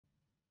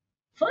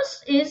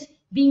First is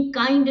being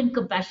kind and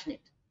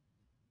compassionate.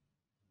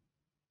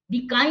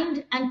 Be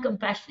kind and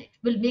compassionate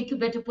will make you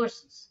better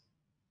persons.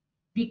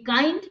 Be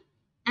kind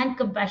and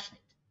compassionate.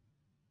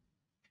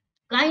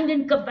 Kind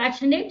and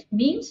compassionate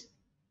means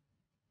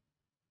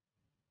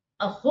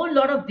a whole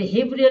lot of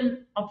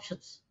behavioral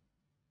options,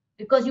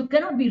 because you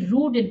cannot be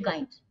rude and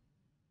kind,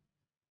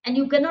 and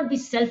you cannot be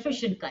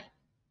selfish and kind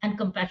and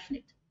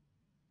compassionate.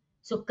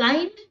 So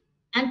kind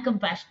and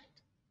compassionate.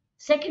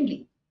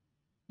 Secondly,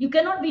 you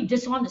cannot be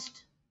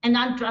dishonest and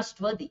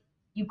untrustworthy.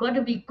 You got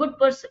to be a good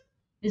person,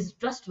 is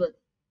trustworthy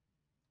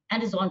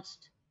and is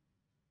honest.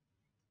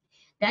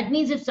 That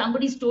means if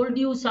somebody's told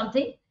you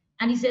something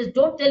and he says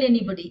don't tell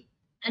anybody,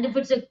 and if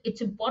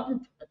it's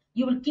important,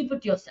 you will keep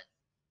it yourself.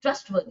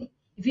 Trustworthy.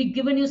 If he's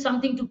given you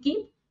something to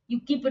keep,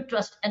 you keep it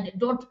trust and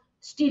don't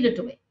steal it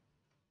away.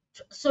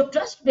 So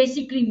trust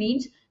basically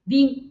means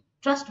being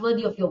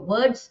trustworthy of your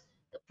words,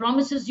 the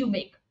promises you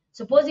make.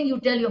 Supposing you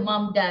tell your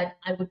mom, dad,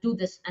 I will do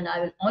this and I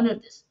will honor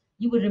this,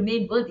 you will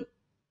remain worthy,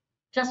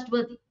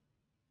 trustworthy.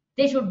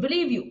 They should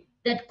believe you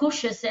that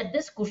Kush has said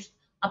this, Kush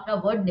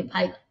apna word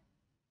nibhayega.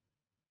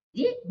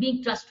 Yeah,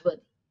 being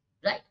trustworthy,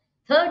 right?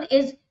 Third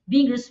is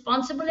being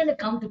responsible and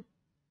accountable.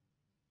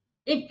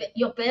 If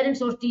your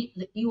parents or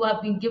you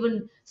have been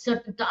given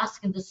certain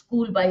tasks in the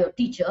school by your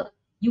teacher,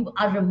 you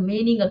are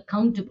remaining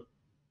accountable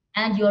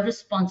and you're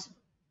responsible.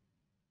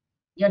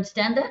 You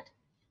understand that?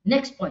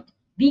 Next point,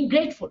 being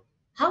grateful.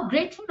 How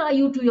grateful are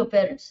you to your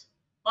parents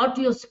or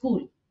to your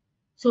school?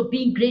 So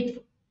being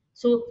grateful.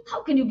 So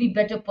how can you be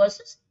better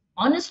persons?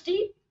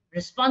 Honesty,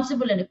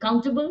 responsible and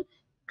accountable,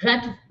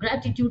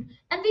 gratitude,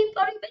 and being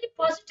very, very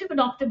positive and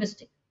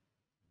optimistic.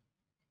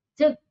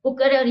 So वो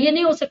कह रहा ये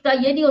नहीं हो सकता,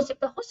 ये नहीं हो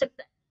सकता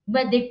है,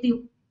 मैं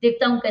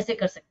देखता हूँ कैसे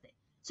कर सकते हैं.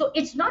 So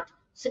it's not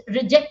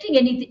rejecting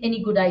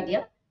any good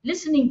idea,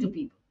 listening to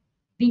people,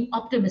 being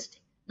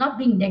optimistic, not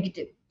being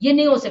negative. ये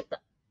नहीं हो सकता,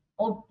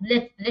 or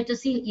let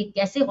us see ये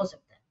कैसे हो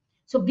सकता है.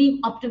 So being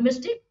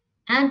optimistic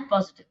and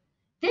positive.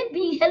 Then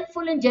being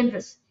helpful and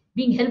generous,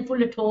 being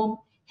helpful at home,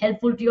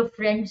 helpful to your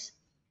friends,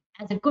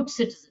 as a good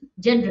citizen,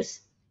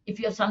 generous. If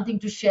you have something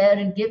to share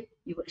and give,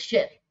 you will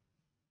share.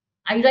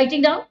 Are you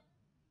writing down?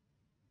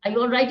 Are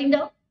you all writing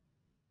down?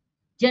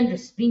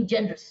 Generous, being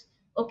generous.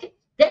 Okay.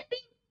 Then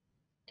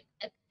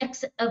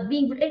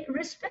being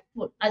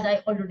respectful, as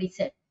I already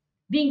said,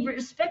 being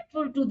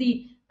respectful to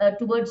the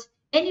towards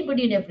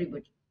anybody and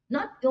everybody,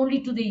 not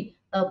only to the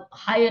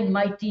high and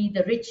mighty,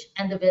 the rich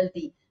and the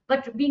wealthy,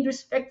 but being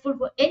respectful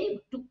for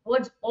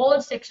towards all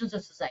sections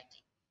of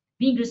society.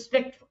 Being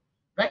respectful,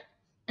 right?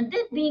 And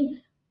then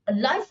being a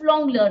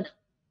lifelong learner.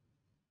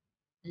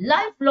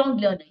 Lifelong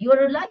learner. You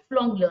are a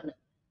lifelong learner.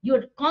 You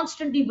are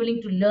constantly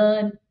willing to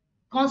learn,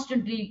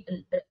 constantly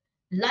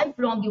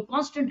lifelong. You're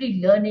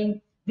constantly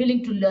learning,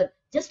 willing to learn.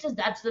 Just as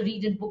that's the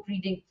read and book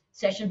reading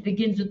session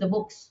begins with the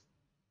books,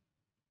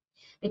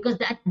 because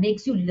that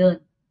makes you learn.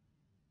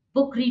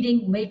 Book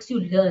reading makes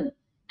you learn,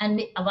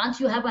 and once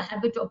you have a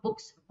habit of book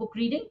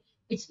reading,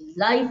 it's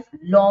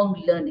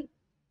lifelong learning.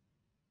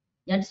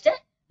 You understand?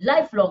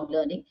 Lifelong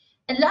learning.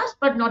 And last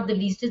but not the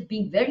least is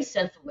being very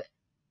self-aware.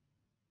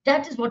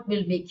 That is what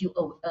will make you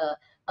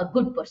a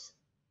good person.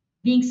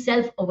 Being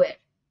self-aware.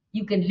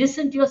 You can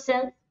listen to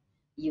yourself,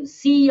 you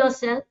see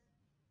yourself,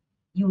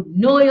 you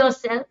know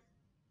yourself,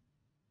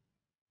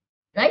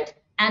 right?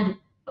 And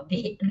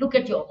look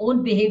at your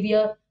own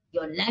behavior,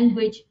 your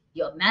language,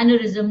 your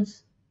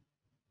mannerisms,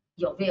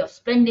 your way of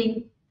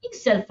spending. Being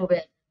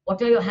self-aware.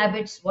 What are your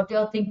habits? What are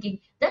your thinking?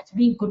 That's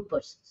being good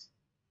persons.